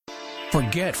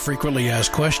Forget frequently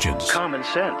asked questions. Common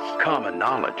sense, common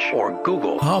knowledge, or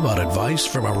Google. How about advice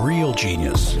from a real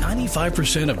genius?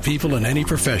 95% of people in any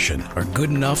profession are good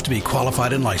enough to be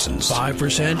qualified and licensed.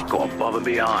 5% go above and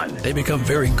beyond. They become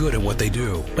very good at what they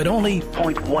do, but only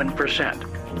 0.1%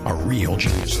 are real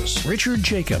geniuses. Richard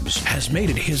Jacobs has made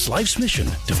it his life's mission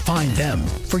to find them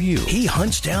for you. He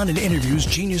hunts down and interviews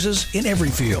geniuses in every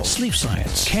field: sleep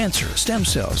science, cancer, stem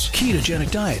cells,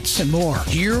 ketogenic diets, and more.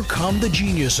 Here come the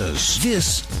geniuses.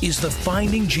 This is the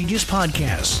Finding Genius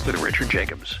Podcast with Richard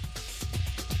Jacobs.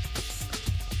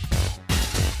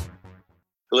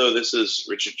 Hello, this is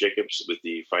Richard Jacobs with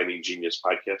the Finding Genius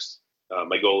Podcast.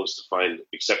 My goal is to find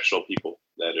exceptional people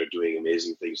that are doing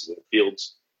amazing things in their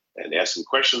fields and ask them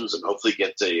questions and hopefully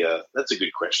get that's a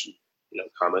good question,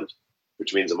 comment,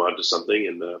 which means I'm onto something,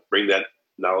 and bring that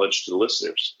knowledge to the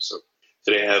listeners. So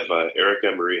today I have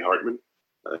Erica Marie Hartmann.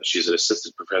 She's an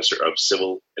assistant professor of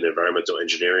civil and environmental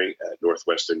engineering at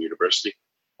Northwestern University.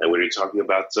 And we're going to be talking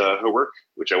about her work,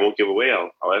 which I won't give away.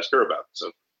 I'll ask her about.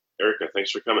 So Erica,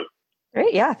 thanks for coming.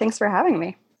 Great. Yeah. Thanks for having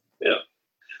me. Yeah.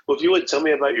 Well, if you would tell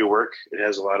me about your work. It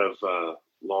has a lot of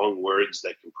long words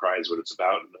that comprise what it's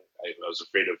about. And I was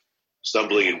afraid of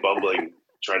stumbling and bumbling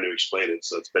trying to explain it.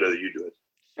 So it's better that you do it.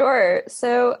 Sure.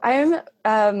 So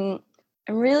I'm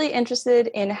really interested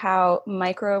in how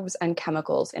microbes and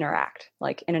chemicals interact,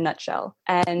 like in a nutshell.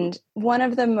 And one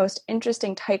of the most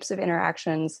interesting types of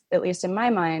interactions, at least in my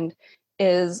mind,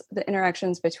 is the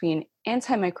interactions between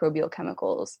antimicrobial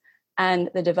chemicals and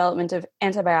the development of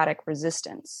antibiotic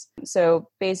resistance. So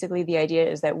basically the idea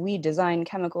is that we design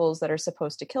chemicals that are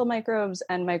supposed to kill microbes,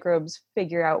 and microbes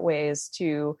figure out ways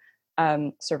to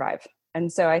survive.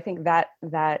 And so I think that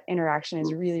interaction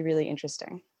is really, really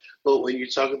interesting. Well, when you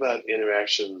talk about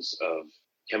interactions of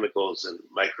chemicals and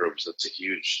microbes, that's a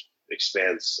huge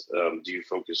expanse. Do you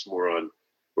focus more on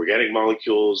organic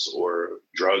molecules or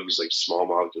drugs, like small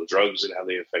molecule drugs, and how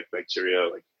they affect bacteria?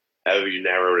 Like, how have you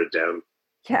narrowed it down?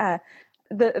 Yeah,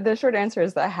 the short answer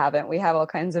is that I haven't. We have all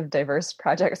kinds of diverse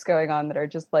projects going on that are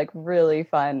just like really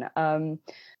fun.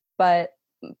 But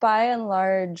by and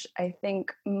large, I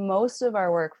think most of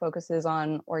our work focuses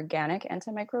on organic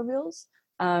antimicrobials,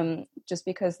 just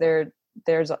because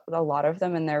there's a lot of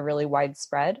them and they're really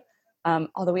widespread.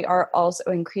 Although we are also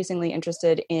increasingly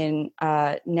interested in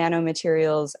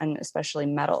nanomaterials and especially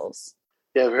metals.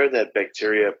 Yeah, I've heard that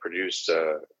bacteria produce,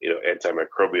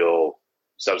 antimicrobial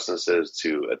substances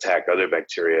to attack other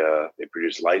bacteria. They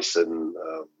produce lysine.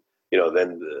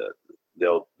 Then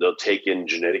they'll take in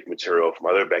genetic material from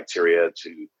other bacteria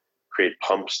to create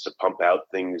pumps to pump out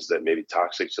things that may be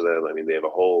toxic to them. I mean, they have a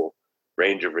whole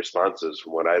range of responses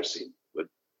from what I've seen. But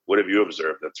what have you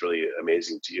observed that's really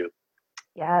amazing to you?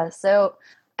 Yeah, so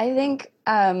I think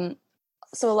so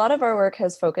a lot of our work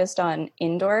has focused on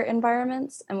indoor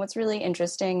environments. And what's really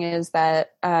interesting is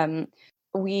that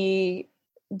we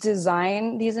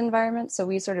design these environments. So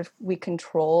we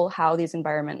control how these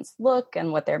environments look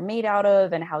and what they're made out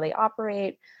of and how they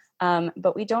operate.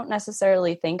 But we don't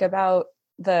necessarily think about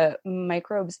the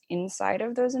microbes inside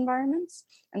of those environments.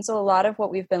 And so a lot of what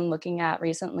we've been looking at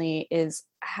recently is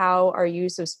how our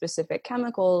use of specific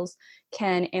chemicals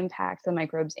can impact the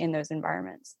microbes in those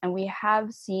environments. And we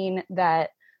have seen that,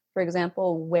 for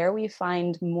example, where we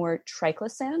find more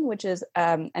triclosan, which is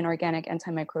an organic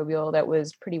antimicrobial that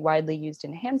was pretty widely used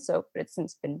in hand soap, but it's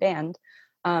since been banned.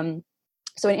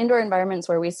 So in indoor environments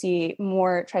where we see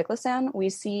more triclosan, we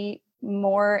see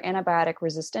more antibiotic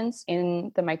resistance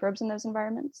in the microbes in those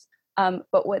environments.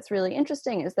 But what's really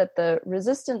interesting is that the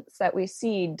resistance that we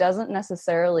see doesn't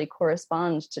necessarily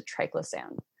correspond to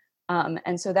triclosan.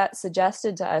 And so that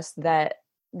suggested to us that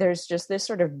there's just this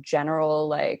sort of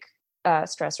general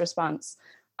stress response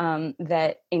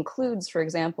that includes, for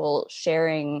example,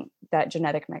 sharing that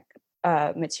genetic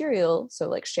material, so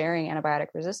like sharing antibiotic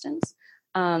resistance,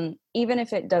 even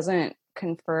if it doesn't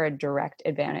confer a direct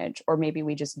advantage, or maybe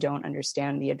we just don't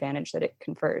understand the advantage that it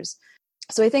confers.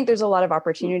 So I think there's a lot of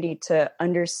opportunity to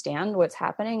understand what's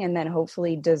happening and then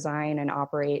hopefully design and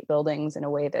operate buildings in a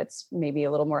way that's maybe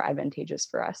a little more advantageous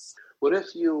for us. What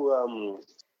if you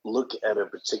look at a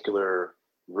particular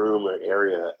room or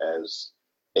area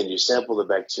and you sample the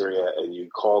bacteria and you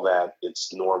call that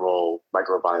its normal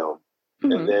microbiome,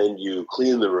 mm-hmm. and then you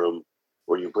clean the room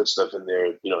or you put stuff in there,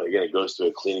 again, it goes through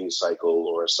a cleaning cycle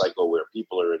or a cycle where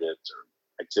people are in it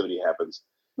or activity happens.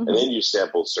 Mm-hmm. And then you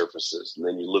sample surfaces and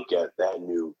then you look at that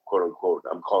new, quote unquote,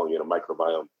 I'm calling it a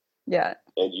microbiome. Yeah.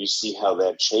 And you see how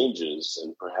that changes,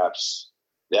 and perhaps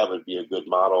that would be a good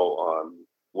model on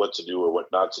what to do or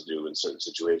what not to do in certain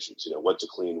situations, what to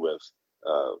clean with,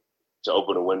 to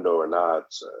open a window or not,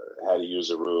 how to use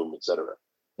a room, etc.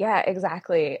 Yeah,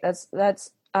 exactly. That's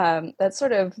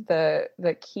sort of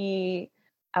the key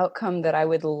outcome that I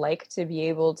would like to be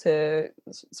able to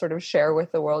sort of share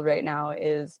with the world right now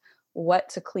is what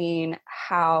to clean,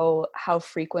 how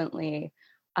frequently.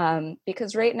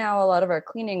 Because right now a lot of our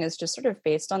cleaning is just sort of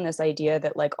based on this idea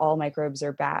that like all microbes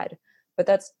are bad, but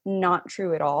that's not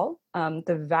true at all.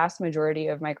 The vast majority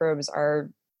of microbes are,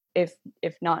 if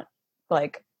not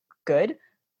like good,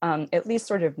 at least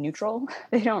sort of neutral.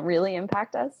 They don't really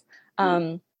impact us.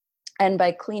 And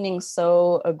by cleaning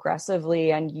so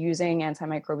aggressively and using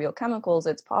antimicrobial chemicals,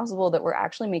 it's possible that we're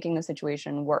actually making the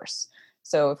situation worse.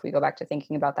 So if we go back to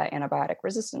thinking about that antibiotic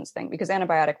resistance thing, because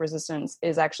antibiotic resistance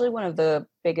is actually one of the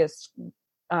biggest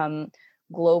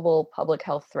global public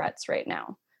health threats right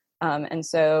now. And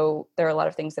so there are a lot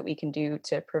of things that we can do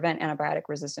to prevent antibiotic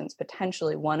resistance.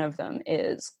 Potentially one of them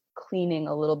is cleaning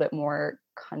a little bit more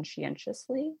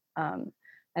conscientiously.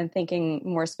 And thinking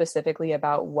more specifically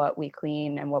about what we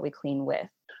clean and what we clean with.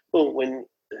 Well, when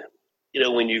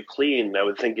you clean, I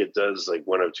would think it does like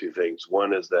one of two things.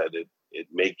 One is that it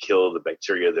may kill the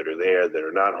bacteria that are there that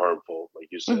are not harmful, like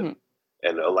you said,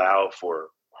 and allow for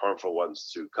harmful ones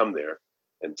to come there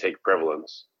and take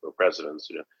prevalence or precedence,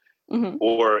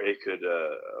 or it could,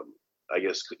 I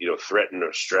guess, threaten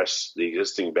or stress the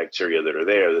existing bacteria that are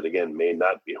there that, again, may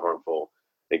not be harmful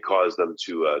and cause them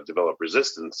to develop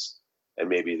resistance and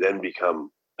maybe then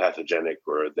become pathogenic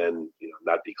or then,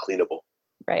 not be cleanable.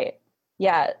 Right.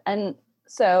 Yeah. And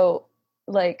so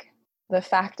like the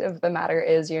fact of the matter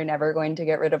is you're never going to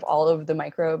get rid of all of the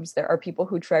microbes. There are people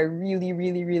who try really,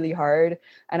 really, really hard.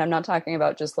 And I'm not talking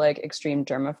about just like extreme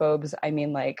germaphobes. I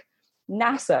mean, like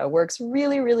NASA works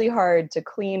really, really hard to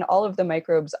clean all of the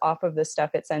microbes off of the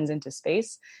stuff it sends into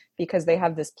space because they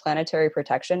have this planetary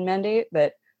protection mandate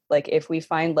that like, if we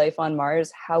find life on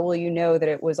Mars, how will you know that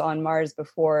it was on Mars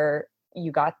before you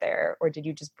got there? Or did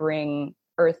you just bring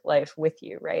Earth life with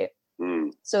you, right?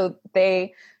 So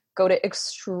they go to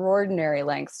extraordinary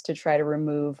lengths to try to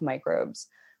remove microbes.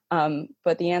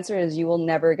 But the answer is you will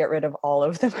never get rid of all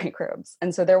of the microbes.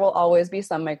 And so there will always be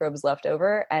some microbes left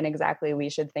over. And exactly, we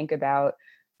should think about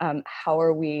how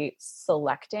are we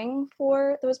selecting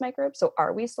for those microbes? So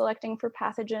are we selecting for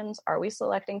pathogens? Are we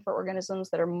selecting for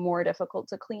organisms that are more difficult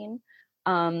to clean?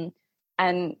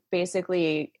 And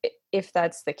basically, if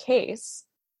that's the case,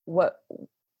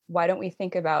 why don't we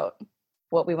think about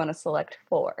what we want to select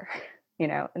for?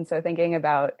 And so thinking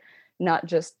about not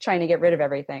just trying to get rid of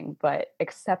everything, but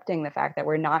accepting the fact that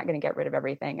we're not going to get rid of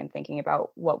everything and thinking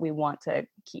about what we want to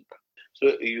keep. So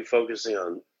are you focusing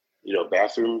on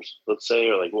bathrooms, let's say,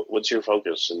 or like what's your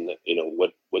focus, and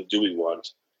what do we want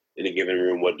in a given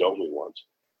room? What don't we want?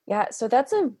 Yeah, so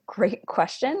that's a great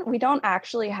question. We don't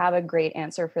actually have a great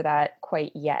answer for that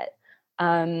quite yet.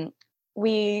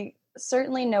 We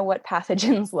certainly know what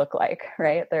pathogens look like,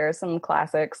 right? There are some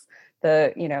classics.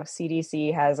 The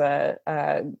CDC has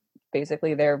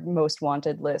basically their most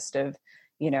wanted list of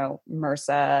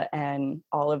MRSA and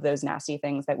all of those nasty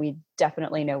things that we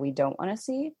definitely know we don't want to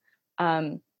see.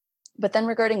 But then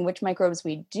regarding which microbes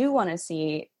we do want to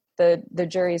see, the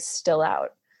jury's still out.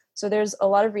 So there's a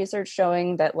lot of research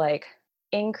showing that like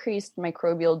increased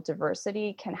microbial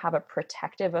diversity can have a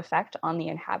protective effect on the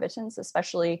inhabitants,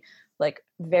 especially like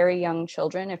very young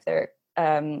children. If they're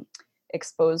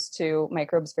exposed to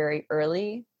microbes very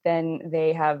early, then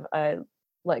they have a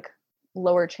like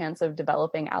lower chance of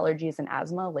developing allergies and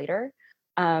asthma later.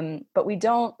 But we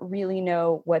don't really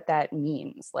know what that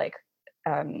means. Like,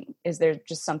 is there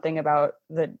just something about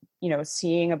the,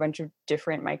 seeing a bunch of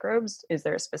different microbes? Is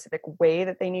there a specific way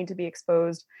that they need to be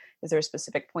exposed? Is there a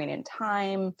specific point in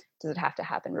time? Does it have to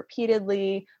happen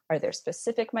repeatedly? Are there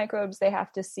specific microbes they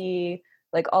have to see?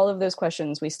 Like all of those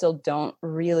questions we still don't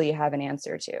really have an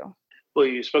answer to. Well,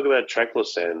 you spoke about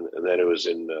triclosan and that it was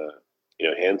in,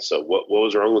 hand soap. What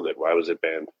was wrong with it? Why was it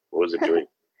banned? What was it doing?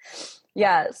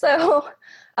 Yeah, so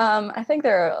I think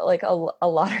there are like a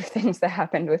lot of things that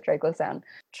happened with triclosan.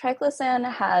 Triclosan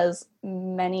has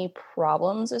many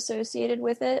problems associated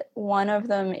with it. One of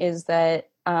them is that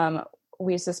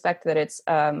we suspect that it's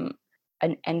an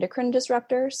endocrine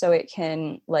disruptor, so it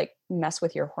can like mess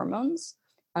with your hormones.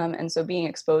 And so being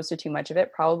exposed to too much of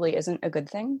it probably isn't a good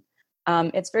thing.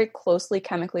 It's very closely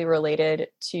chemically related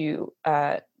to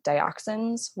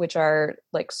dioxins, which are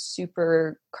like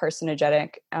super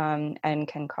carcinogenic and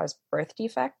can cause birth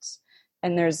defects.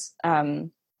 And there's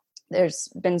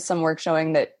been some work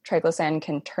showing that triclosan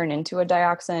can turn into a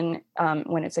dioxin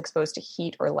when it's exposed to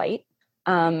heat or light.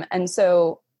 And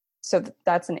so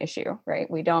that's an issue, right?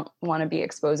 We don't want to be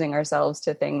exposing ourselves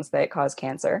to things that cause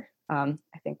cancer. I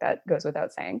think that goes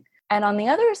without saying. And on the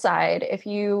other side, if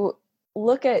you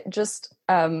look at just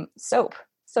soap.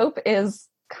 Soap is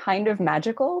kind of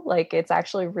magical. Like it's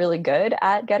actually really good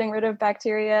at getting rid of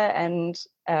bacteria and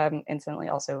incidentally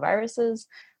also viruses.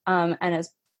 And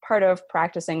as part of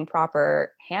practicing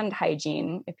proper hand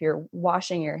hygiene, if you're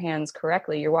washing your hands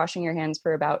correctly, you're washing your hands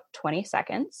for about 20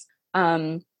 seconds.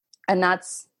 And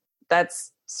that's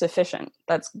sufficient.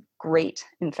 That's great,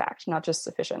 in fact, not just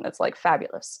sufficient. That's like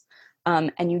fabulous.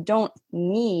 And you don't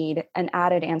need an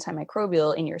added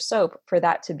antimicrobial in your soap for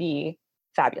that to be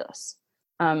fabulous.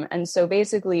 And so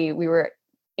basically we were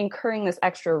incurring this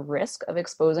extra risk of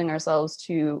exposing ourselves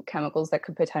to chemicals that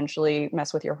could potentially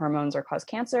mess with your hormones or cause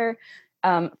cancer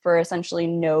for essentially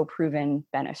no proven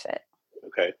benefit.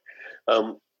 Okay.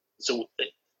 So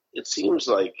it seems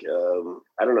like,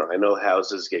 I don't know, I know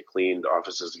houses get cleaned,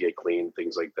 offices get cleaned,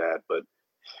 things like that, but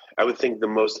I would think the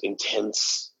most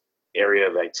intense area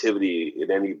of activity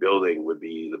in any building would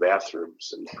be the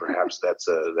bathrooms, and perhaps that's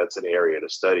an area to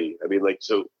study. I mean, like,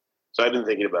 so I've been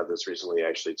thinking about this recently,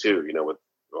 actually, too, with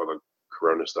all the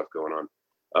Corona stuff going on.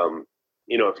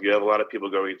 If you have a lot of people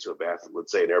going into a bathroom,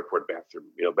 let's say an airport bathroom,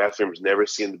 bathrooms never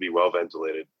seem to be well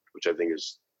ventilated, which I think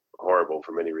is horrible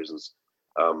for many reasons.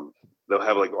 They'll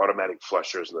have like automatic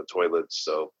flushers in the toilets,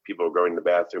 so people are going to the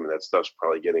bathroom and that stuff's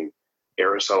probably getting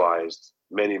aerosolized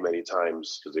many, many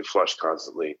times because they flush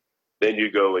constantly. Then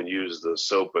you go and use the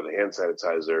soap or the hand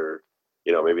sanitizer,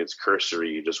 maybe it's cursory,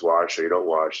 you just wash or you don't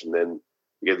wash, and then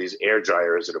you get these air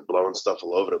dryers that are blowing stuff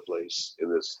all over the place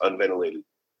in this unventilated,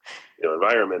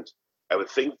 environment. I would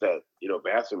think that,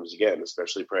 bathrooms, again,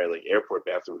 especially probably like airport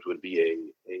bathrooms, would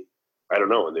be I don't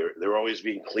know, and they're always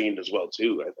being cleaned as well,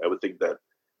 too. I would think that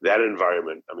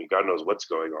environment, I mean, God knows what's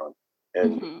going on.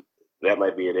 And that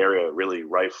might be an area really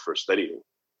rife for studying.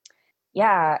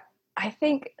 Yeah, I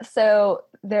think so.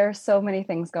 There are so many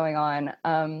things going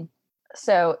on.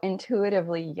 So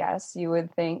intuitively, yes, you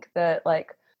would think that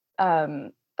like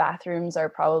bathrooms are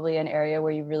probably an area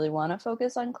where you really want to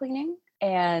focus on cleaning.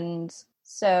 And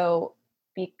so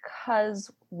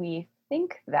because we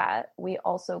think that, we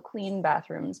also clean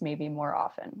bathrooms maybe more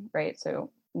often, right? So,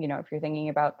 if you're thinking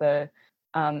about the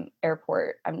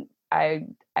airport, I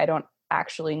don't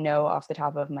actually know off the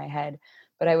top of my head,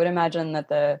 but I would imagine that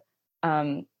the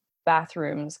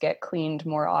bathrooms get cleaned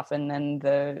more often than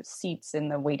the seats in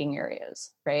the waiting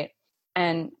areas, right?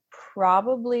 And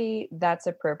probably that's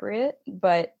appropriate,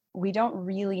 but we don't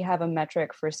really have a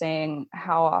metric for saying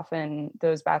how often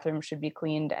those bathrooms should be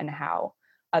cleaned and how,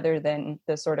 other than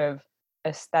the sort of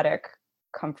aesthetic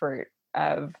comfort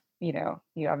of, you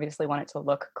obviously want it to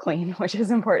look clean, which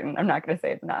is important. I'm not going to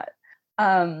say it's not.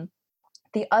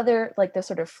 The other, like the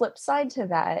sort of flip side to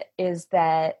that is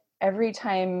that every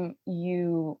time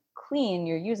you clean,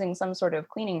 you're using some sort of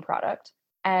cleaning product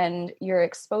and you're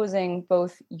exposing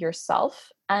both yourself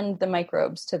and the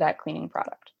microbes to that cleaning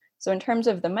product. So in terms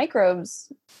of the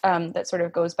microbes, that sort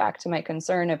of goes back to my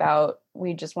concern about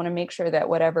we just want to make sure that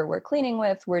whatever we're cleaning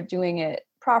with, we're doing it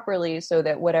properly so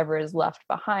that whatever is left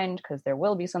behind, because there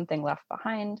will be something left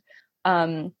behind,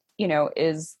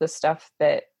 is the stuff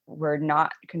that we're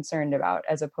not concerned about,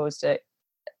 as opposed to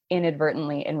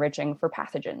inadvertently enriching for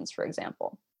pathogens, for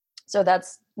example. So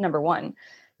that's number one.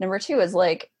 Number two is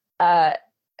like,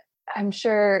 I'm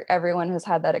sure everyone has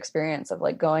had that experience of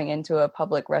like going into a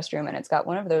public restroom and it's got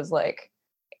one of those like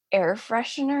air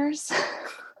fresheners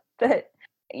that,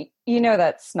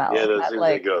 that smell. Yeah, those that, things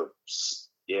like, that go,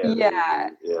 yeah,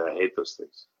 I hate those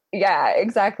things. Yeah,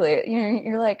 exactly.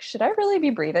 You're like, should I really be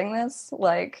breathing this?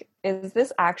 Like, is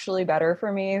this actually better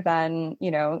for me than,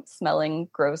 smelling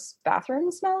gross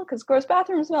bathroom smell? Because gross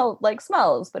bathroom smell like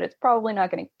smells, but it's probably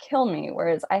not going to kill me.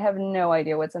 Whereas I have no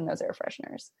idea what's in those air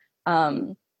fresheners.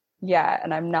 Yeah,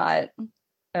 and I'm not.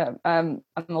 I'm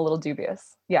a little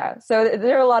dubious. Yeah, so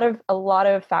there are a lot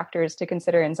of factors to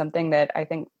consider in something that I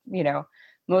think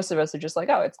most of us are just like,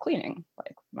 oh, it's cleaning.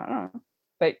 Like, I don't know.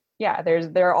 But yeah,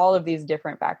 there are all of these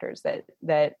different factors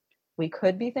that we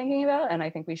could be thinking about, and I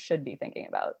think we should be thinking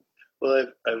about. Well,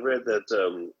 I've read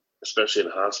that, especially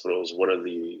in hospitals, one of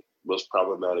the most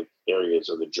problematic areas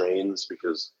are the drains,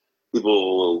 because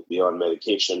people will be on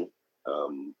medication.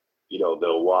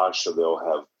 They'll wash, or they'll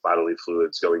have bodily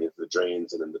fluids going into the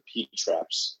drains, and in the P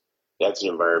traps, that's an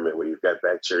environment where you've got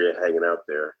bacteria hanging out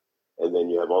there, and then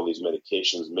you have all these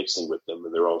medications mixing with them,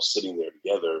 and they're all sitting there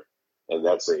together, and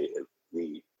that's a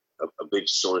big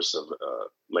source of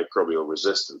microbial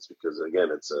resistance, because again,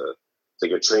 it's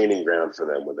like a training ground for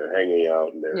them when they're hanging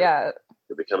out and they're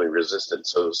becoming resistant.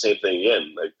 So the same thing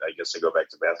again. I guess I go back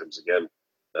to bathrooms again,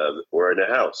 or in a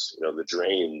house. The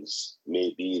drains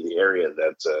may be the area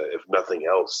that, if nothing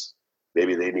else,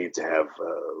 maybe they need to have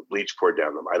bleach poured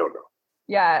down them. I don't know.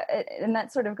 Yeah, and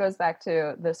that sort of goes back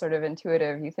to the sort of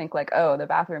intuitive, you think like, oh, the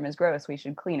bathroom is gross, we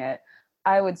should clean it.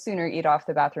 I would sooner eat off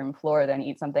the bathroom floor than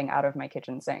eat something out of my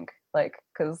kitchen sink. Like,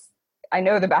 because I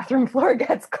know the bathroom floor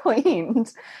gets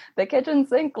cleaned. The kitchen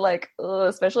sink, like, ugh,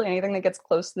 especially anything that gets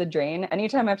close to the drain,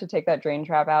 anytime I have to take that drain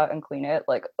trap out and clean it,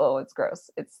 like, oh, it's gross.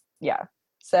 It's, yeah.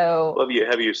 So Well,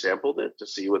 have you sampled it to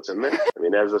see what's in there? I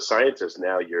mean, as a scientist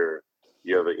now, you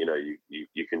have a,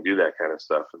 you can do that kind of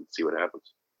stuff and see what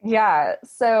happens. yeah,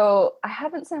 so I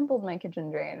haven't sampled my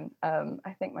kitchen drain.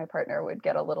 I think my partner would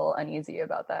get a little uneasy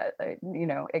about that.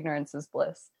 Ignorance is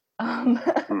bliss. Hmm.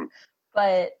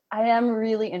 But I am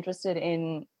really interested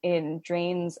in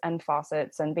drains and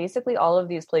faucets and basically all of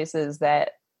these places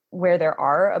where there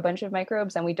are a bunch of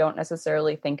microbes and we don't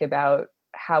necessarily think about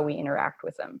how we interact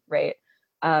with them, right?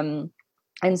 And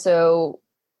so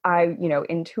I,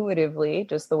 intuitively,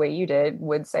 just the way you did,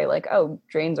 would say like, oh,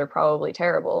 drains are probably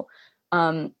terrible.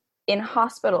 In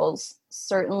hospitals,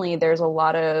 certainly there's a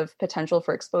lot of potential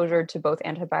for exposure to both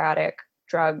antibiotic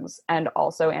drugs and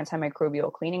also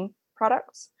antimicrobial cleaning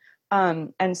products.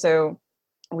 And so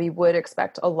we would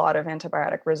expect a lot of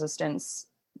antibiotic resistance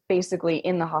basically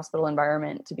in the hospital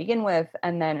environment to begin with,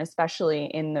 and then especially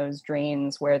in those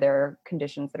drains where there are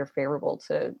conditions that are favorable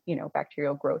to,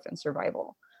 bacterial growth and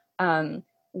survival.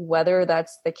 Whether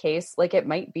that's the case, like it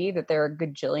might be that there are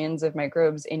gajillions of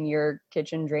microbes in your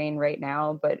kitchen drain right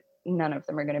now, but none of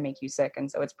them are going to make you sick. And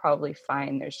so it's probably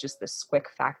fine. There's just this quick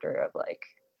factor of like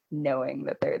knowing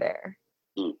that they're there.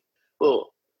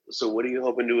 Well, so what are you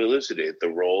hoping to elucidate? The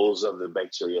roles of the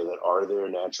bacteria that are there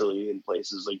naturally in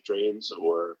places like drains?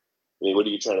 Or, I mean, what are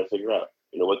you trying to figure out?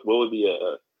 What would be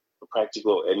a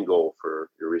practical end goal for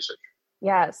your research?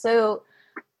 Yeah. So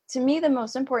to me, the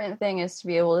most important thing is to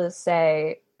be able to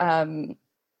say,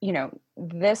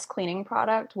 this cleaning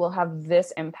product will have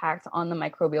this impact on the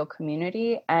microbial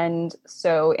community. And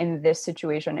so in this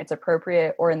situation, it's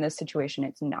appropriate, or in this situation,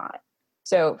 it's not.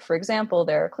 So for example,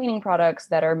 there are cleaning products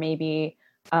that are maybe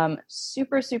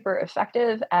super, super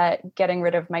effective at getting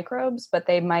rid of microbes, but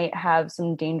they might have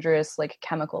some dangerous like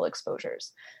chemical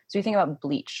exposures. So you think about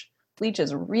bleach. Bleach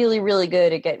is really, really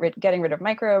good at getting rid of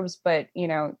microbes, but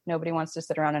nobody wants to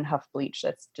sit around and huff bleach.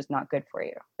 That's just not good for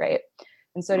you, right?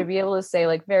 And so to be able to say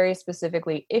like very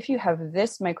specifically, if you have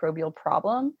this microbial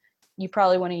problem, you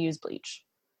probably want to use bleach.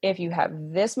 If you have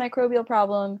this microbial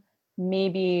problem,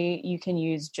 maybe you can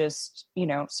use just,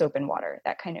 soap and water,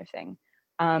 that kind of thing.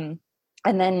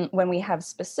 And then when we have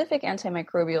specific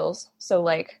antimicrobials, so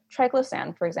like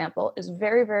triclosan, for example, is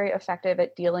very, very effective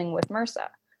at dealing with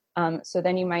MRSA. So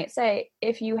then you might say,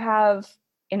 if you have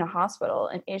in a hospital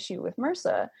an issue with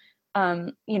MRSA,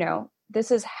 this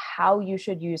is how you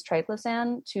should use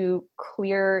triclosan to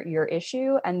clear your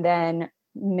issue and then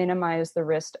minimize the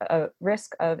risk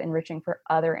of enriching for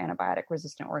other antibiotic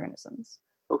resistant organisms.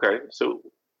 Okay, so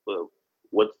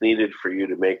what's needed for you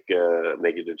to make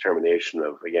a determination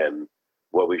of, again,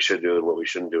 what we should do and what we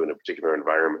shouldn't do in a particular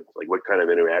environment? Like, what kind of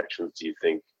interactions do you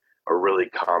think are really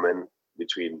common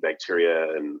between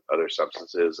bacteria and other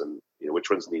substances, and which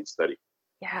ones need study?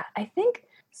 Yeah, I think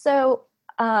so.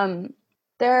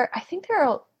 There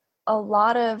are a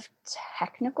lot of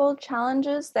technical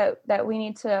challenges that we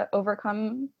need to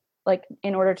overcome, like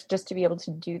in order to be able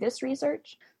to do this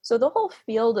research. So the whole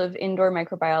field of indoor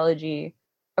microbiology.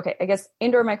 Okay, I guess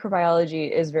indoor microbiology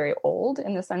is very old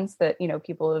in the sense that,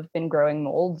 people have been growing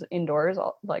mold indoors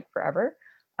like forever.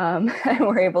 And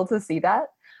we're able to see that.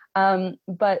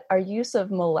 But our use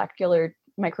of molecular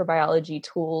microbiology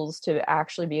tools to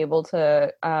actually be able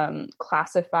to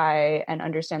classify and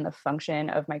understand the function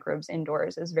of microbes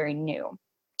indoors is very new.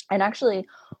 And actually,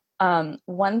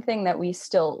 one thing that we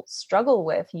still struggle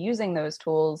with using those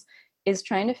tools is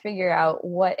trying to figure out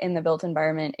what in the built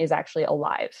environment is actually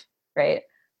alive, right?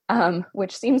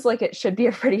 Which seems like it should be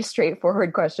a pretty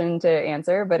straightforward question to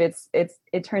answer, but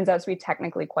it turns out to be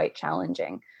technically quite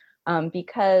challenging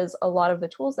because a lot of the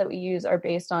tools that we use are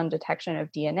based on detection of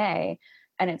DNA,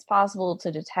 and it's possible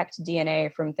to detect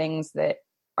DNA from things that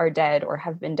are dead or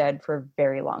have been dead for a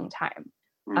very long time.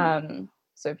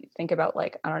 So if you think about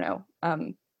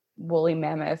woolly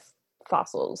mammoth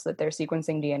fossils that they're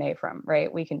sequencing DNA from,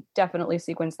 right? We can definitely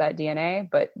sequence that DNA,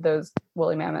 but those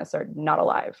woolly mammoths are not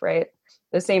alive, right?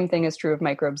 The same thing is true of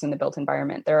microbes in the built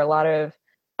environment. There are a lot of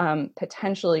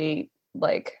potentially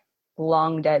like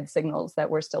long dead signals that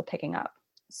we're still picking up.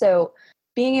 So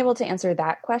being able to answer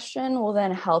that question will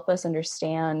then help us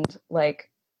understand,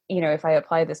 if I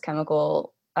apply this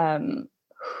chemical,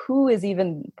 who is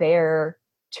even there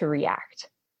to react?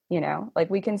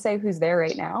 We can say who's there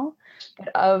right now, but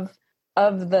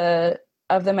of the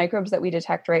of the microbes that we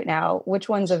detect right now, which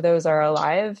ones of those are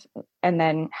alive and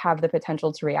then have the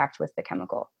potential to react with the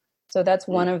chemical? So that's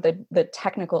one of the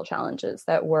technical challenges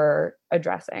that we're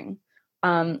addressing.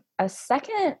 A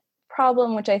second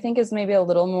problem, which I think is maybe a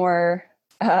little more,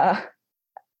 I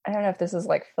don't know if this is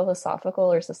like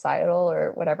philosophical or societal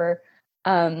or whatever,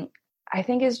 I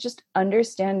think is just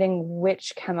understanding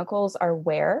which chemicals are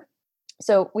where.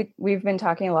 So we've been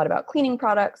talking a lot about cleaning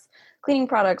products. Cleaning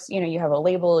products, you have a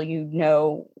label,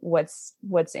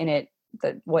 what's in it,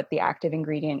 what the active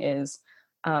ingredient is,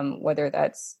 whether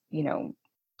that's,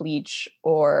 bleach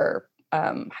or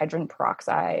hydrogen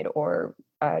peroxide or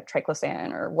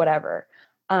triclosan or whatever.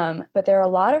 But there are a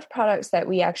lot of products that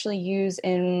we actually use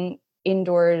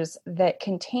indoors that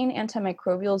contain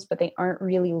antimicrobials, but they aren't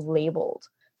really labeled.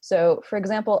 So, for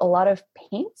example, a lot of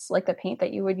paints, like the paint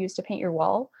that you would use to paint your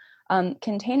wall,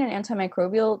 contain an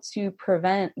antimicrobial to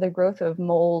prevent the growth of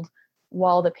mold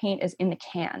while the paint is in the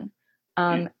can.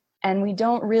 And we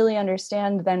don't really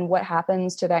understand then what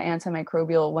happens to that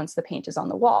antimicrobial once the paint is on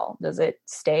the wall. Does it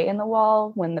stay in the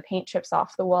wall? When the paint chips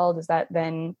off the wall, does that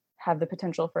then have the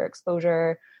potential for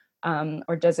exposure?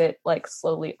 Or does it like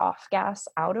slowly off gas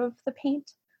out of the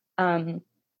paint? And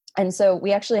so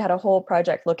we actually had a whole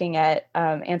project looking at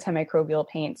antimicrobial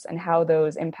paints and how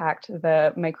those impact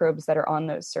the microbes that are on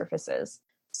those surfaces.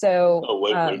 So,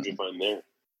 what did you find there?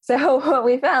 So what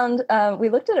we found, we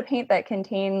looked at a paint that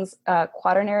contains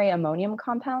quaternary ammonium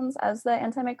compounds as the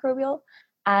antimicrobial.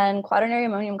 And quaternary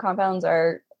ammonium compounds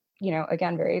are,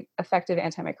 again, very effective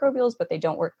antimicrobials, but they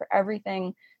don't work for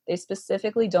everything. They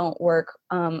specifically don't work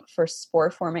for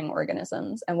spore-forming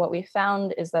organisms. And what we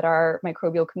found is that our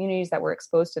microbial communities that were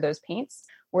exposed to those paints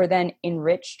were then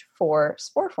enriched for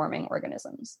spore-forming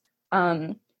organisms,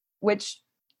 which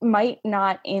might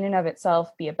not in and of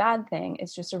itself be a bad thing.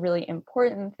 It's just a really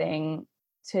important thing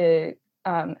to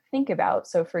think about.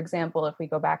 So, for example, if we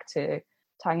go back to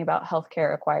talking about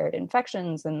healthcare acquired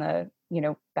infections and the,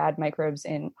 bad microbes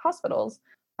in hospitals,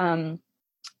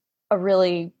 a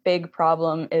really big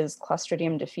problem is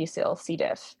Clostridium difficile, C.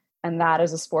 diff, and that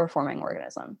is a spore-forming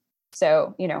organism.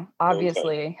 So,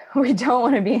 obviously, we don't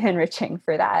want to be enriching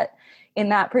for that in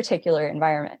that particular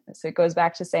environment. So it goes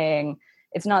back to saying,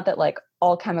 it's not that like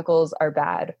all chemicals are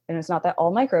bad, and it's not that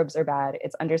all microbes are bad.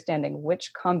 It's understanding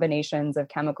which combinations of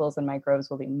chemicals and microbes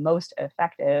will be most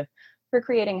effective for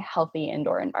creating healthy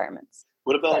indoor environments.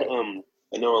 What about,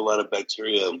 I know a lot of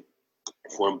bacteria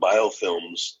form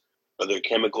biofilms. Are there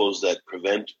chemicals that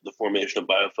prevent the formation of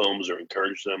biofilms or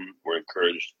encourage them, or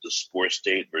encourage the spore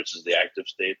state versus the active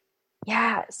state?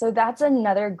 Yeah, so that's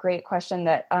another great question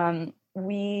that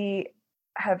we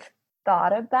have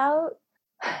thought about.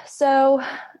 So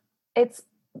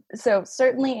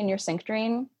certainly in your sink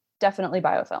drain, definitely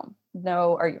biofilm,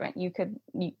 no argument. You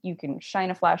can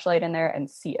shine a flashlight in there and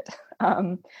see it.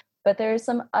 But there's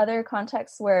some other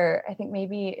contexts where I think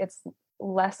maybe it's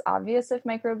less obvious if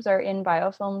microbes are in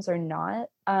biofilms or not.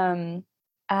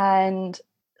 And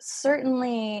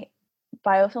certainly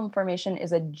biofilm formation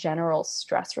is a general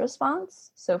stress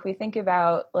response. So if we think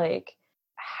about like,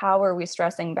 how are we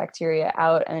stressing bacteria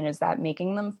out, and is that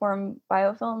making them form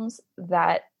biofilms?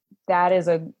 That is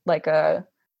a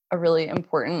really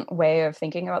important way of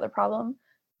thinking about the problem.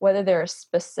 Whether there are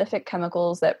specific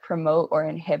chemicals that promote or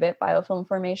inhibit biofilm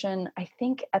formation, I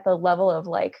think at the level of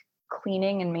like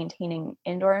cleaning and maintaining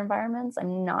indoor environments,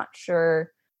 I'm not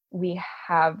sure we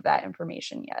have that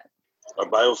information yet. Are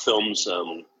biofilms,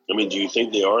 do you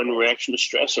think they are in reaction to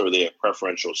stress, or are they a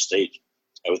preferential state?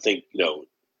 I would think,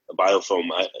 a biofilm,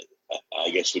 I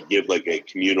guess, would give like a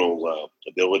communal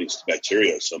abilities to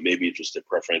bacteria. So maybe it's just a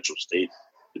preferential state,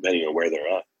 depending on where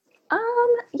they're at.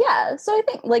 Yeah. So I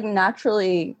think like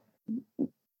naturally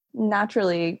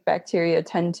bacteria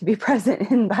tend to be present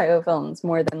in biofilms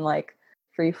more than like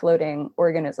free floating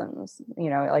organisms,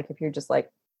 like if you're just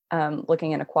like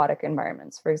looking in aquatic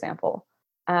environments, for example.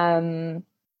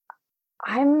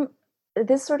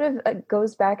 This sort of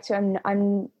goes back to,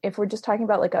 I'm if we're just talking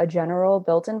about like a general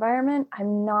built environment,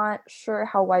 I'm not sure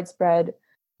how widespread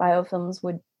biofilms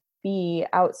would be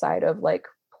outside of like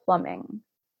plumbing.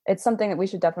 It's something that we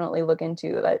should definitely look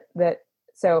into,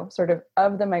 so sort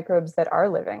of the microbes that are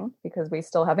living, because we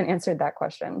still haven't answered that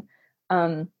question,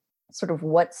 sort of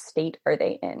what state are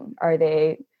they in? Are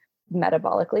they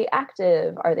metabolically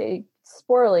active? Are they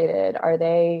sporulated? Are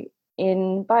they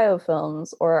in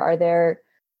biofilms, or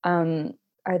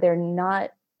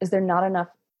is there not enough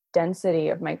density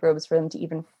of microbes for them to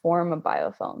even form a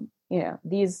biofilm?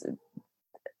 These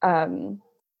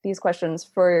questions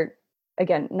for,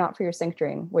 again, not for your sink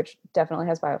drain, which definitely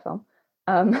has biofilm,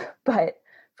 but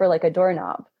for like a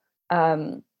doorknob,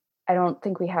 I don't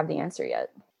think we have the answer yet.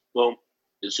 Well,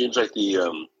 it seems like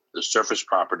the surface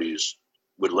properties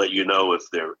would let you know if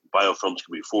their biofilms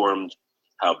can be formed,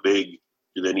 how big,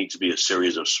 do they need to be a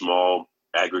series of small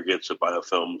aggregates of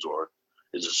biofilms, or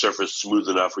is the surface smooth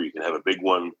enough where you can have a big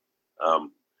one?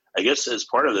 I guess as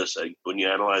part of this, when you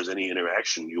analyze any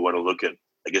interaction, you want to look at,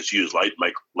 I guess, use light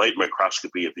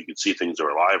microscopy if you can see things are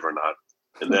alive or not,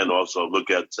 and then also look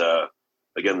at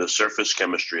again the surface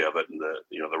chemistry of it and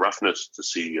the roughness to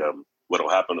see what will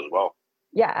happen as well.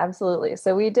 Yeah, absolutely.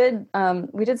 So we did some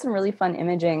really fun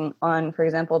imaging on, for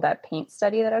example, that paint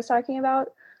study that I was talking about,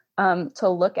 to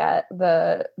look at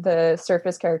the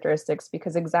surface characteristics,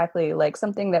 because exactly like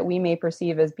something that we may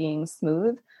perceive as being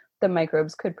smooth, the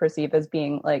microbes could perceive as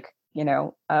being like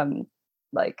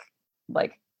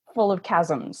full of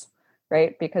chasms,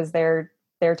 right? Because they're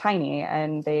tiny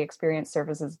and they experience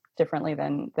surfaces differently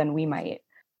than we might.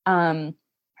 I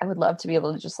would love to be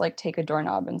able to just like take a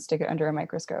doorknob and stick it under a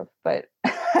microscope, but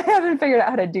I haven't figured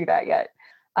out how to do that yet.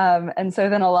 And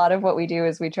so then a lot of what we do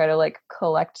is we try to like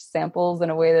collect samples in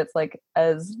a way that's like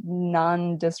as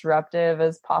non-disruptive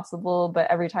as possible. But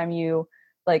every time you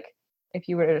like, if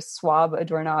you were to swab a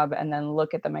doorknob and then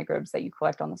look at the microbes that you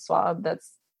collect on the swab,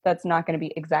 that's not going to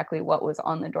be exactly what was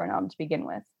on the doorknob to begin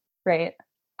with, right?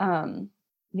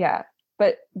 Yeah.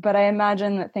 But I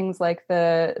imagine that things like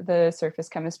the surface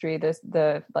chemistry,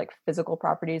 the like physical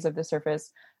properties of the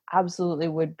surface absolutely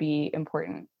would be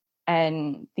important.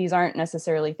 And these aren't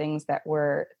necessarily things that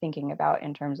we're thinking about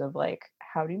in terms of like,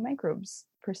 how do microbes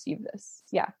perceive this?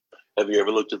 Yeah. Have you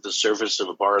ever looked at the surface of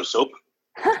a bar of soap?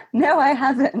 No, I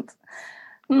haven't.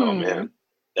 Oh man,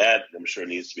 that I'm sure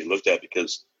needs to be looked at,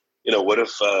 because what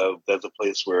if that's a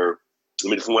place where, I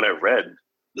mean, from what I've read,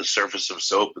 the surface of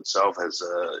soap itself has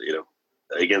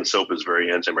again, soap is very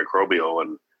antimicrobial,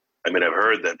 and I mean, I've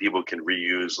heard that people can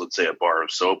reuse, let's say, a bar of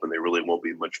soap, and there really won't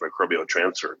be much microbial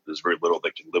transfer. There's very little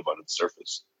that can live on its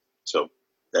surface, so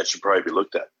that should probably be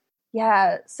looked at.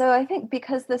 Yeah, so I think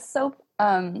because the soap,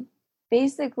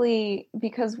 basically,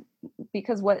 because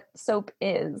what soap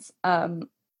is,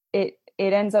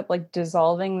 it ends up like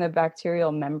dissolving the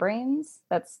bacterial membranes.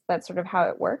 That's sort of how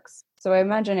it works. So I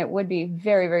imagine it would be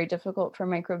very, very difficult for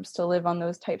microbes to live on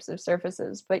those types of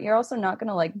surfaces. But you're also not going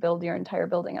to like build your entire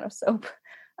building out of soap.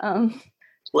 Well,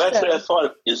 actually, I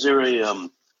thought, is there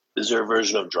a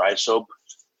version of dry soap?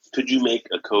 Could you make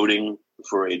a coating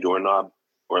for a doorknob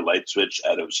or a light switch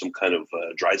out of some kind of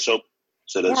dry soap,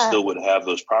 so that still would have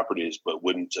those properties, but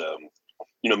wouldn't,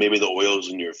 maybe the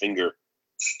oils in your finger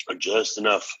are just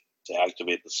enough to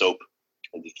activate the soap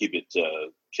and to keep it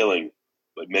killing,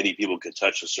 but many people could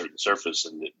touch a certain surface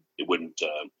and it wouldn't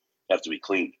have to be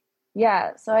cleaned.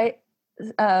 Yeah, so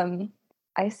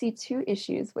I see two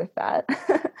issues with that.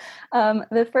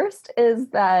 The first is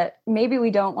that maybe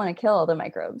we don't want to kill all the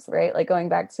microbes, right? Like going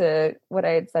back to what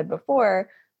I had said before,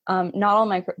 not all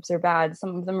microbes are bad.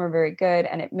 Some of them are very good,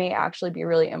 and it may actually be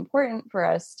really important for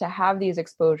us to have these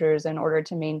exposures in order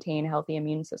to maintain healthy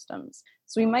immune systems.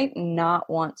 So we might not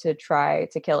want to try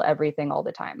to kill everything all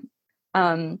the time.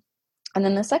 And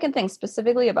then the second thing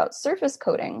specifically about surface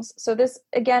coatings. So this,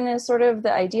 again, is sort of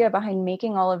the idea behind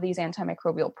making all of these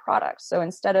antimicrobial products. So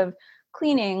instead of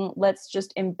cleaning, let's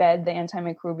just embed the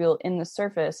antimicrobial in the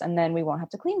surface, and then we won't have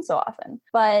to clean so often.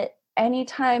 But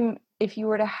anytime, if you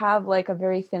were to have like a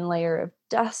very thin layer of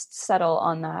dust settle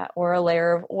on that, or a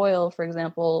layer of oil, for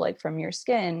example, like from your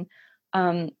skin,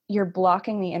 you're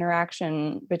blocking the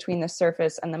interaction between the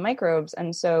surface and the microbes.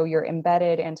 And so your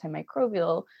embedded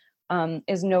antimicrobial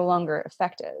is no longer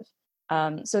effective.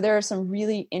 So there are some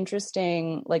really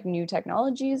interesting like new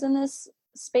technologies in this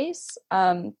space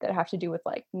that have to do with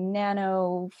like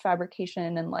nano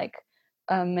fabrication and like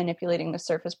manipulating the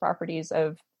surface properties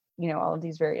of all of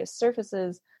these various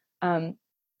surfaces.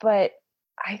 But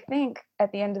I think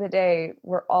at the end of the day,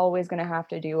 we're always going to have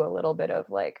to do a little bit of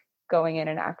like going in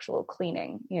and actual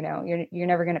cleaning. You're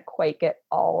never going to quite get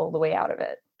all the way out of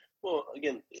it. Well,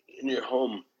 again, in your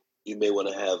home, you may want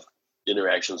to have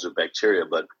interactions with bacteria,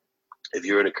 but if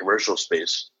you're in a commercial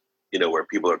space, where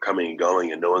people are coming and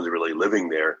going and no one's really living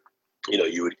there,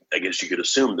 you could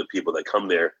assume the people that come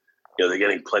there, they're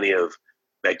getting plenty of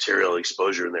bacterial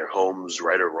exposure in their homes,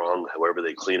 right or wrong, however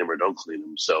they clean them or don't clean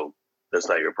them. So that's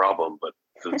not your problem. But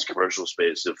for this commercial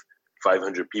space, if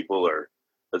 500 people are,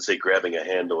 let's say, grabbing a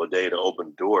handle a day to open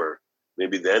a door,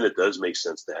 maybe then it does make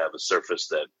sense to have a surface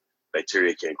that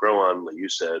bacteria can't grow on, like you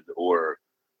said, or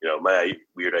my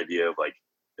weird idea of like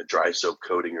a dry soap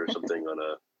coating or something on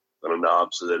a knob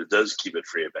so that it does keep it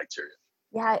free of bacteria.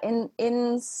 Yeah,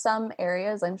 in some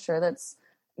areas, I'm sure that's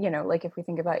like if we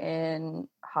think about in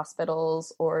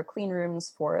hospitals or clean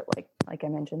rooms for like I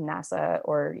mentioned, NASA,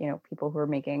 or, people who are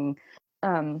making,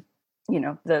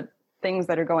 the things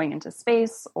that are going into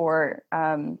space, or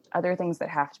other things that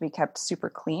have to be kept super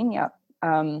clean. Yep.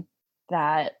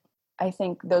 That I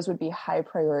think those would be high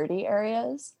priority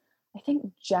areas. I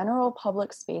think general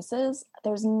public spaces,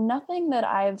 there's nothing that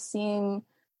I've seen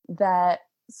that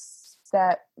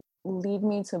lead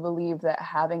me to believe that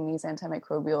having these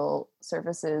antimicrobial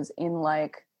surfaces in,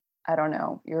 like, I don't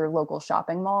know, your local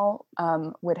shopping mall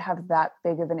would have that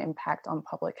big of an impact on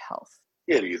public health.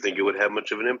 Yeah, do you think it would have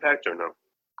much of an impact or no?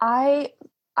 I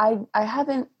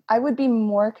would be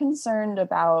more concerned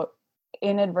about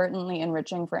inadvertently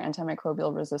enriching for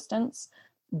antimicrobial resistance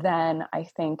than I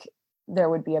think there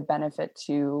would be a benefit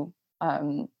to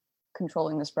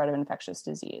controlling the spread of infectious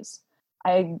disease.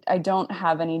 I don't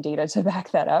have any data to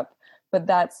back that up, but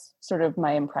that's sort of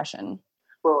my impression.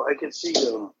 Well, I can see,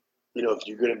 if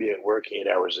you're going to be at work 8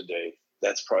 hours a day,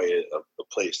 that's probably a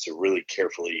place to really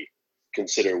carefully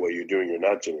consider what you're doing or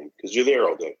not doing, because you're there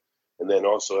all day. And then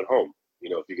also at home,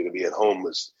 if you're going to be at home,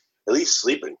 is at least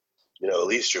sleeping, at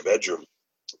least your bedroom.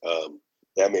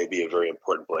 That may be a very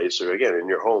important place, or again, in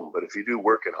your home. But if you do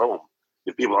work at home,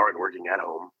 if people aren't working at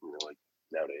home, like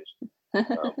nowadays,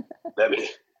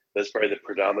 that's probably the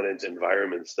predominant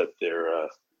environments that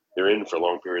they're in for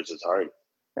long periods of time.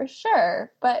 For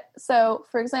sure. But so,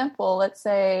 for example, let's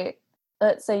say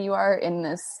you are in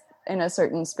a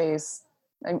certain space.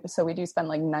 So we do spend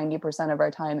like 90% of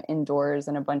our time indoors,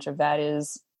 and a bunch of that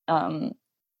is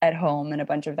at home, and a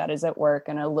bunch of that is at work,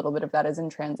 and a little bit of that is in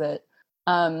transit.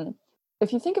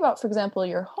 If you think about, for example,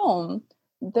 your home,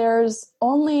 there's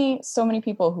only so many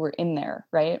people who are in there,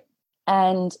 right?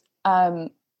 And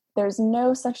there's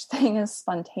no such thing as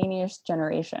spontaneous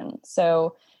generation.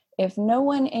 So if no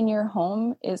one in your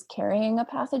home is carrying a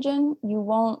pathogen, you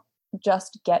won't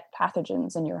just get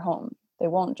pathogens in your home. They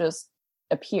won't just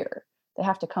appear. They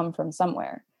have to come from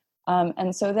somewhere.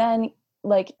 And so then,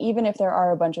 like, even if there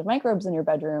are a bunch of microbes in your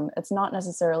bedroom, it's not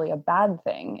necessarily a bad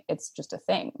thing. It's just a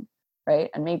thing, right?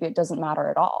 And maybe it doesn't matter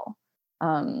at all.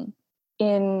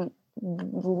 In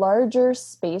larger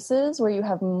spaces where you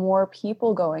have more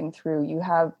people going through, you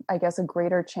have, I guess, a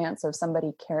greater chance of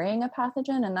somebody carrying a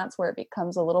pathogen, and that's where it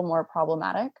becomes a little more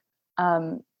problematic.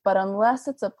 But unless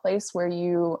it's a place where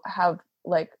you have,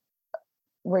 like,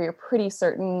 where you're pretty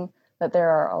certain that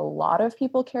there are a lot of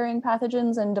people carrying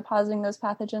pathogens and depositing those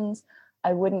pathogens,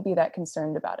 I wouldn't be that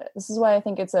concerned about it. This is why I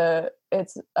think it's a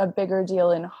bigger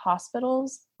deal in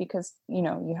hospitals, because,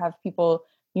 you have people,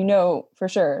 for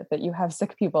sure that you have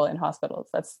sick people in hospitals.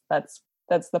 That's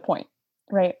the point,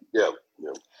 right? Yeah.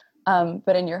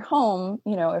 But in your home,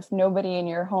 if nobody in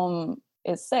your home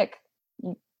is sick,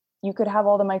 you could have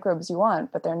all the microbes you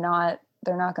want, but they're not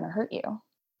going to hurt you.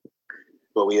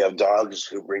 But we have dogs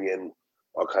who bring in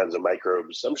all kinds of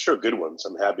microbes. I'm sure good ones.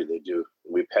 I'm happy they do.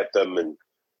 We pet them, and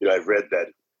I've read that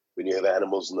when you have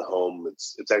animals in the home,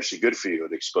 it's actually good for you.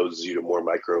 It exposes you to more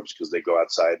microbes because they go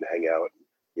outside and hang out, and,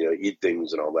 eat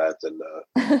things and all that.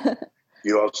 And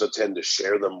you also tend to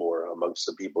share them more amongst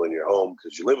the people in your home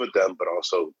because you live with them. But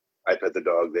also, I pet the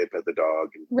dog, they pet the dog,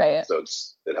 and right? So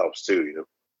it helps too.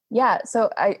 Yeah. So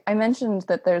I mentioned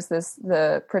that there's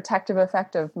the protective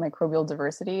effect of microbial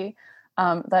diversity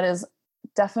that has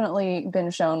definitely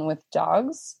been shown with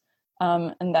dogs,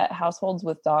 and that households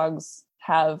with dogs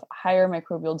have higher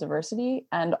microbial diversity,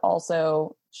 and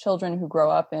also children who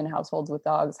grow up in households with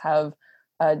dogs have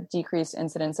a decreased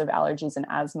incidence of allergies and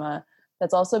asthma.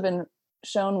 That's also been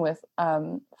shown with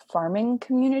farming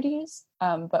communities,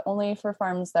 but only for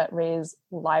farms that raise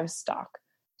livestock.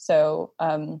 So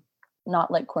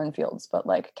not like cornfields, but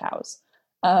like cows.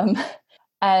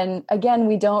 And again,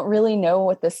 we don't really know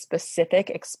what the specific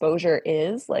exposure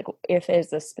is, like if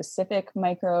it's a specific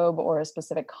microbe or a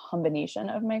specific combination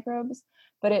of microbes,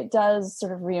 but it does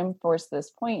sort of reinforce this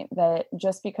point that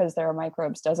just because there are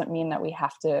microbes doesn't mean that we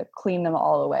have to clean them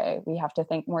all away. We have to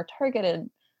think more targeted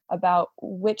about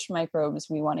which microbes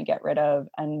we want to get rid of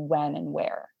and when and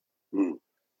where.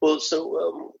 Well,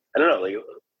 so I don't know, like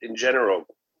in general,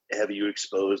 have you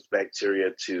exposed bacteria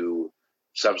to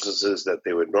substances that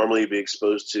they would normally be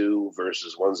exposed to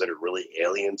versus ones that are really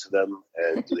alien to them?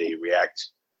 And do they react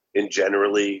in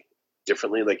generally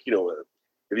differently? Like,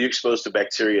 if you expose the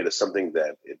bacteria to something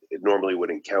that it normally would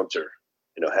encounter,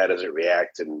 how does it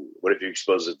react? And what if you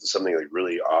expose it to something like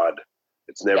really odd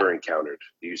it's never encountered?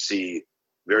 Do you see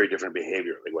very different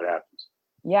behavior? Like, what happens?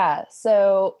 Yeah.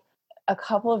 So a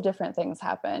couple of different things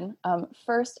happen.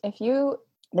 First,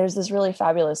 there's this really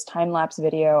fabulous time-lapse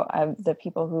video of the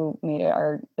people who made it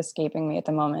are escaping me at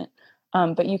the moment.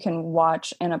 but you can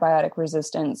watch antibiotic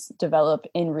resistance develop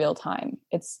in real time.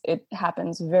 It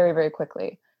happens very, very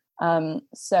quickly.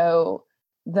 So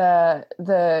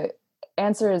the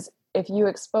answer is, if you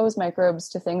expose microbes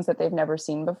to things that they've never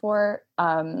seen before,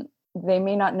 they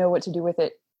may not know what to do with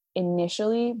it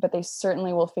initially, but they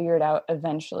certainly will figure it out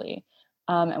eventually.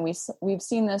 And we've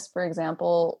seen this, for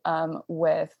example,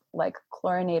 with like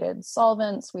chlorinated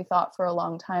solvents. We thought for a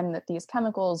long time that these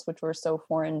chemicals, which were so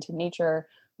foreign to nature,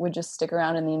 would just stick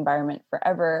around in the environment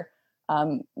forever.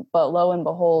 But lo and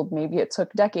behold, maybe it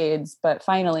took decades, but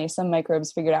finally some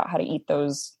microbes figured out how to eat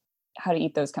those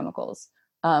chemicals.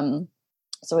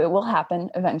 So it will happen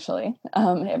eventually.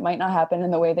 It might not happen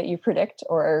in the way that you predict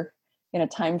or in a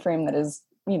time frame that is,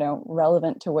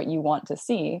 relevant to what you want to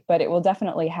see, but it will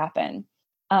definitely happen.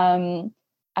 And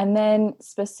then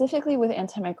specifically with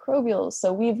antimicrobials,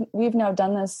 so we've now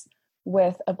done this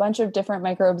with a bunch of different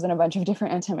microbes and a bunch of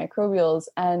different antimicrobials,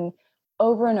 and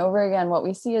over again, what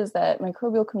we see is that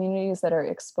microbial communities that are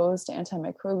exposed to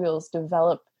antimicrobials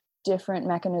develop different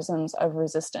mechanisms of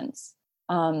resistance.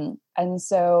 And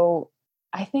so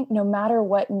I think no matter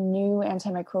what new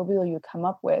antimicrobial you come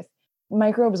up with,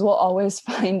 microbes will always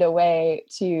find a way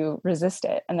to resist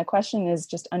it. And the question is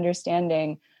just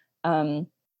understanding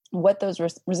what those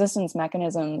resistance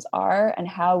mechanisms are and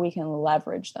how we can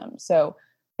leverage them. So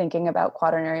thinking about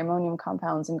quaternary ammonium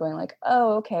compounds and going like,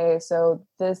 oh, okay, so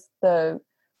the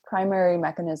primary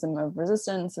mechanism of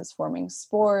resistance is forming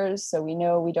spores. So we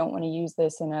know we don't want to use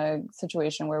this in a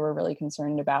situation where we're really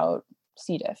concerned about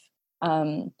C. diff.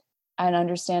 And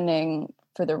understanding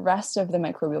for the rest of the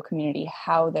microbial community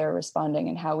how they're responding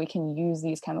and how we can use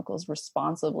these chemicals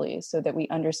responsibly so that we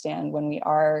understand when we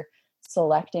are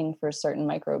selecting for certain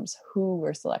microbes who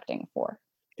we're selecting for.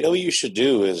 What you should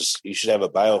do is you should have a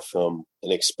biofilm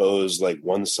and expose like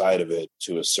one side of it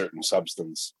to a certain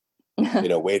substance,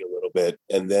 wait a little bit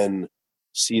and then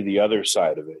see the other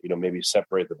side of it, maybe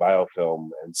separate the biofilm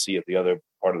and see if the other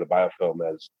part of the biofilm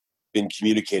has been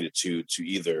communicated to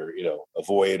either,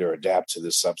 avoid or adapt to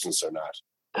this substance or not.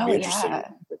 It'd be interesting.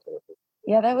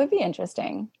 Yeah, that would be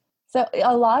interesting. So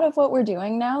a lot of what we're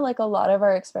doing now, like a lot of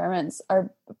our experiments are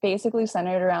basically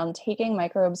centered around taking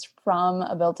microbes from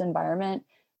a built environment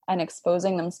and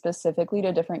exposing them specifically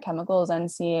to different chemicals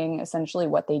and seeing essentially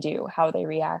what they do, how they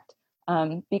react.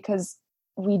 Because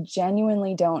we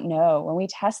genuinely don't know. When we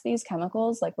test these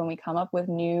chemicals, like when we come up with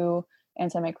new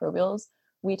antimicrobials,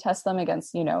 we test them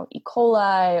against, E.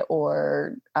 coli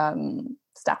or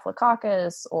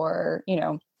Staphylococcus or,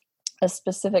 a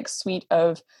specific suite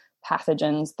of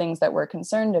pathogens, things that we're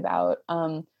concerned about.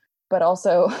 But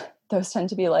also those tend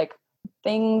to be like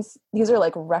things, these are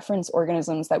like reference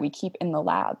organisms that we keep in the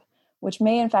lab, which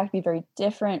may in fact be very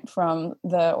different from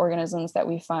the organisms that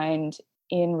we find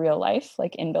in real life,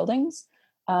 like in buildings.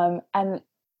 And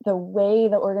the way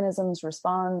the organisms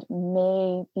respond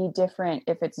may be different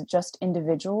if it's just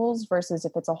individuals versus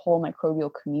if it's a whole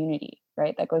microbial community,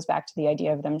 right? That goes back to the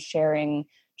idea of them sharing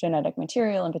genetic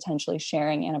material and potentially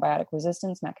sharing antibiotic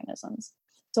resistance mechanisms.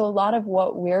 So a lot of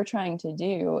what we're trying to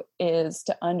do is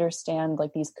to understand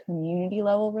like these community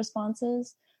level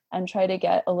responses and try to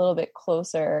get a little bit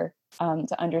closer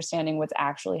to understanding what's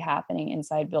actually happening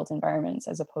inside built environments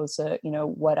as opposed to,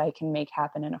 what I can make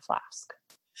happen in a flask.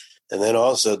 And then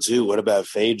also too, what about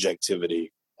phage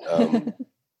activity? Do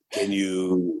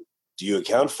you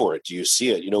account for it? Do you see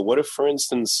it? What if, for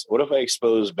instance, I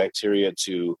expose bacteria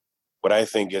to what I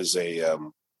think is is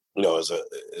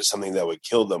something that would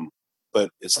kill them,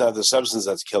 but it's not the substance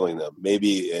that's killing them.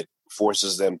 Maybe it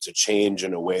forces them to change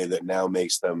in a way that now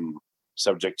makes them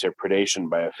subject to predation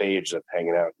by a phage that's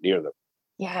hanging out near them.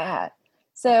 Yeah.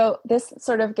 So this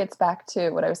sort of gets back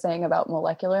to what I was saying about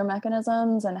molecular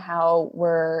mechanisms and how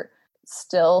we're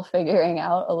still figuring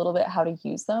out a little bit how to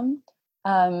use them.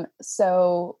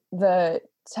 So the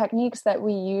techniques that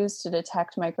we use to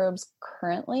detect microbes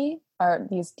currently are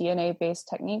these DNA-based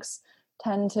techniques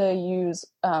tend to use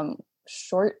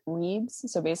short reads.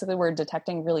 So basically we're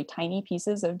detecting really tiny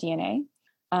pieces of DNA.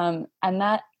 And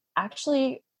that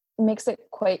actually makes it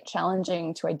quite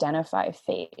challenging to identify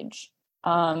phage.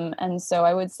 And so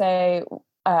I would say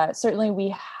certainly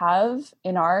we have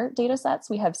in our data sets,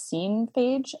 we have seen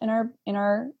phage in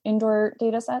our indoor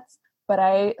data sets, but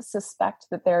I suspect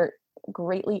that they're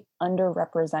greatly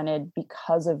underrepresented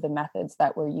because of the methods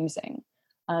that we're using.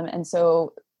 And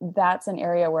so that's an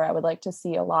area where I would like to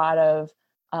see a lot of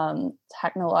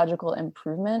technological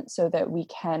improvement so that we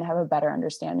can have a better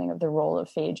understanding of the role of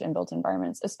phage in built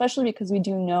environments, especially because we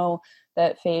do know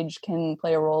that phage can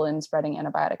play a role in spreading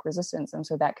antibiotic resistance. And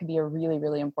so that could be a really,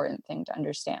 really important thing to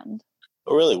understand.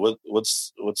 Oh, really?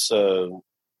 What's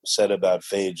said about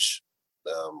phage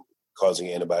causing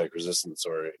antibiotic resistance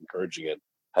or encouraging it?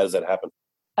 How does that happen?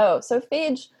 Oh, so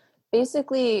phage,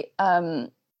 basically,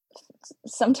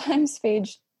 sometimes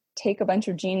phage take a bunch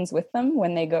of genes with them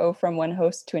when they go from one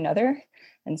host to another.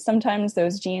 And sometimes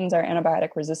those genes are antibiotic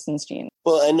resistance genes.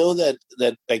 Well, I know that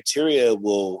bacteria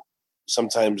will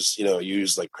sometimes,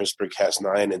 use like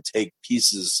CRISPR-Cas9 and take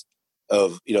pieces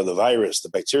of, the virus, the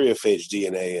bacteriophage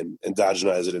DNA, and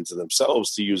endogenize it into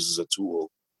themselves to use as a tool,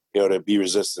 to be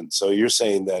resistant. So you're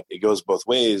saying that it goes both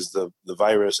ways. The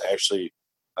virus actually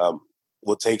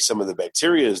will take some of the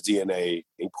bacteria's DNA,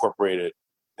 incorporate it,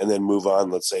 and then move on,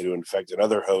 let's say, to infect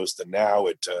another host. And now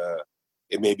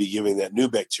it may be giving that new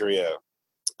bacteria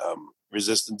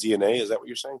resistant DNA. Is that what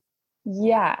you're saying?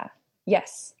 Yeah.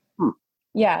 Yes.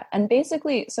 Yeah. And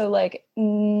basically, so like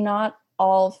not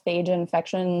all phage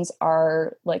infections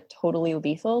are like totally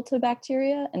lethal to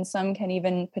bacteria, and some can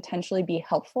even potentially be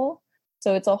helpful.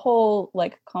 So it's a whole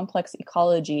like complex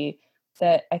ecology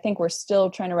that I think we're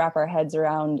still trying to wrap our heads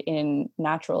around in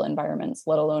natural environments,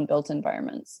 let alone built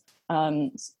environments.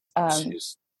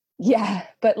 Yeah,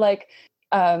 but like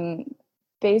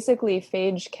basically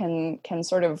phage can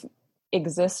sort of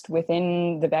exist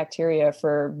within the bacteria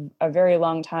for a very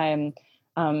long time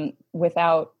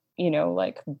without,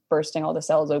 like bursting all the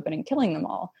cells open and killing them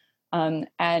all.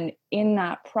 And in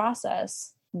that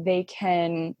process, they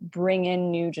can bring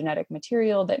in new genetic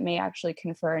material that may actually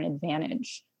confer an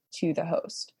advantage to the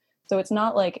host. So it's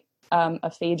not like a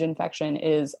phage infection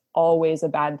is always a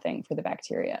bad thing for the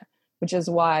bacteria, which is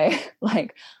why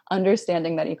like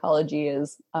understanding that ecology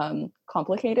is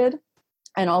complicated.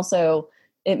 And also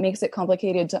it makes it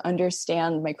complicated to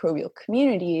understand microbial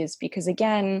communities because,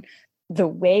 again, the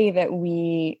way that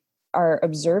we are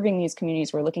observing these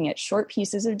communities, we're looking at short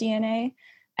pieces of DNA.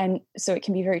 And so it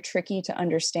can be very tricky to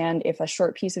understand if a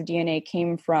short piece of DNA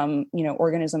came from,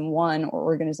 organism 1 or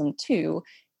organism 2,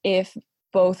 if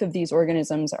both of these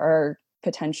organisms are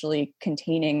potentially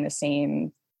containing the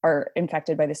same, are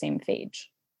infected by the same phage.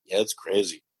 Yeah, it's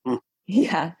crazy.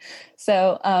 Yeah.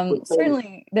 So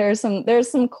certainly there's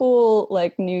some cool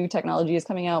like new technologies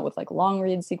coming out with like long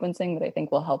read sequencing that I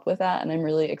think will help with that. And I'm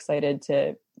really excited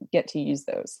to get to use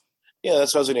those. Yeah,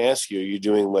 that's what I was going to ask you. Are you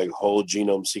doing like whole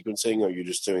genome sequencing, or are you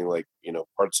just doing like,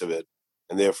 parts of it?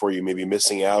 And therefore you may be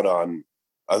missing out on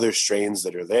other strains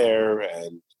that are there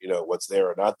and, what's there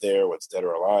or not there, what's dead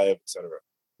or alive, et cetera.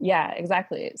 Yeah,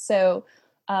 exactly. So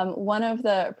one of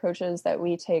the approaches that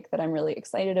we take that I'm really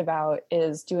excited about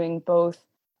is doing both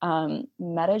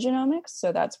metagenomics.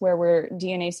 So that's where we're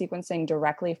DNA sequencing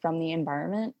directly from the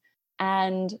environment,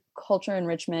 and culture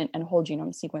enrichment and whole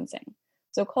genome sequencing.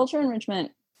 So culture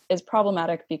enrichment is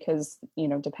problematic because,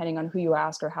 depending on who you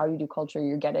ask or how you do culture,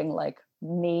 you're getting like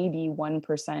maybe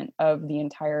 1% of the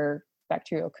entire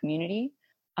bacterial community.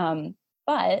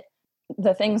 But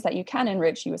the things that you can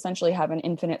enrich, you essentially have an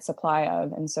infinite supply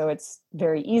of. And so it's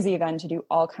very easy then to do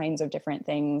all kinds of different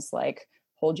things like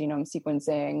whole genome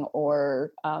sequencing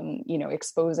or,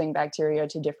 exposing bacteria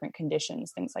to different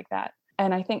conditions, things like that.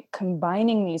 And I think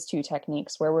combining these two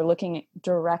techniques where we're looking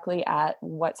directly at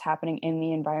what's happening in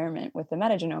the environment with the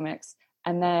metagenomics,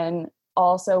 and then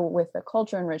also with the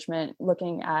culture enrichment,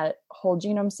 looking at whole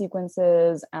genome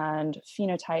sequences and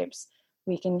phenotypes,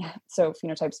 so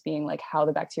phenotypes being like how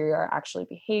the bacteria are actually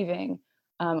behaving,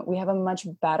 we have a much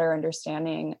better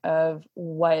understanding of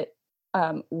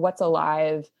what's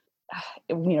alive,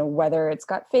 whether it's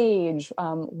got phage,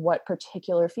 what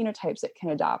particular phenotypes it can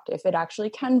adopt, if it actually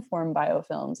can form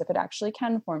biofilms, if it actually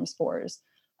can form spores.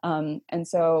 And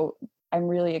so I'm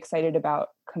really excited about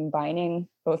combining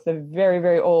both the very,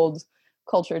 very old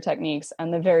culture techniques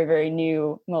and the very, very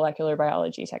new molecular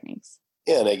biology techniques.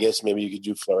 Yeah, and I guess maybe you could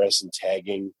do fluorescent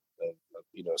tagging,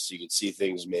 so you could see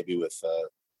things maybe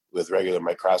with regular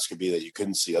microscopy that you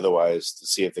couldn't see otherwise, to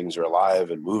see if things are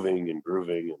alive and moving and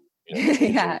grooving.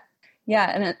 And,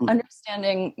 Yeah, and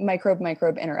understanding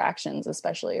microbe-microbe interactions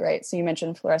especially, right? So you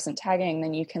mentioned fluorescent tagging,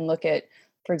 then you can look at,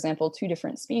 for example, 2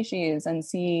 different species and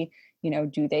see,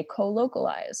 do they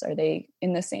co-localize? Are they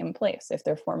in the same place? If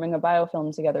they're forming a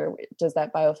biofilm together, does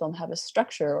that biofilm have a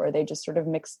structure, or are they just sort of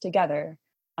mixed together?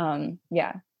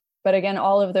 But again,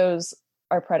 all of those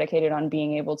are predicated on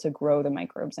being able to grow the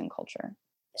microbes in culture.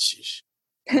 Sheesh.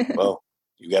 Well,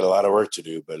 you got a lot of work to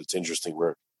do, but it's interesting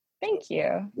work. Thank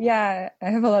you. Yeah, I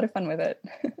have a lot of fun with it.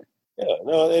 Yeah,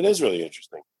 no, it is really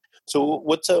interesting. So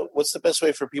what's the best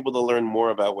way for people to learn more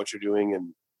about what you're doing?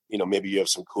 And, maybe you have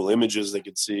some cool images they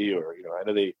could see, or, how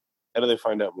do they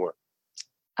find out more?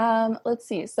 Let's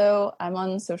see. So I'm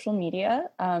on social media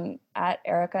at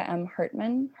Erica M.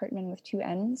 Hartmann with 2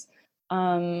 N's,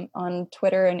 on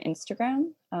Twitter and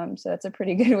Instagram. So that's a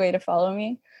pretty good way to follow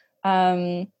me.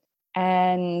 And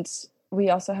we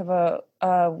also have a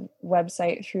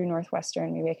website through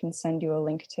Northwestern. Maybe I can send you a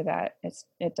link to that.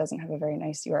 It doesn't have a very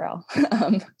nice URL.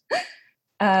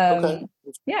 Okay.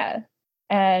 Yeah.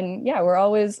 And yeah,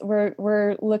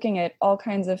 we're looking at all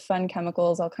kinds of fun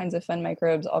chemicals, all kinds of fun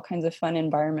microbes, all kinds of fun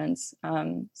environments.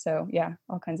 So yeah,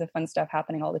 all kinds of fun stuff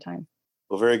happening all the time.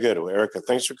 Well, very good. Well, Erica,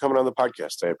 thanks for coming on the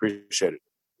podcast. I appreciate it.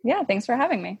 Yeah, thanks for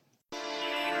having me.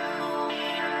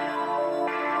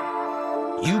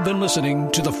 You've been listening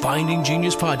to the Finding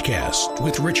Genius podcast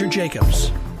with Richard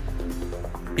Jacobs.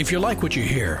 If you like what you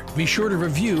hear, be sure to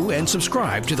review and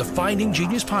subscribe to the Finding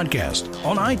Genius podcast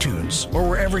on iTunes or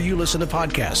wherever you listen to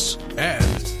podcasts.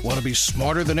 And want to be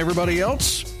smarter than everybody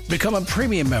else? Become a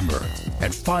premium member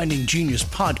at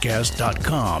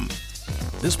findinggeniuspodcast.com.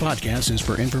 This podcast is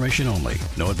for information only.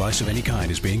 No advice of any kind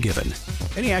is being given.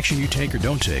 Any action you take or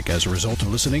don't take as a result of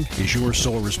listening is your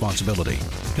sole responsibility.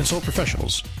 Consult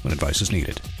professionals when advice is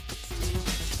needed.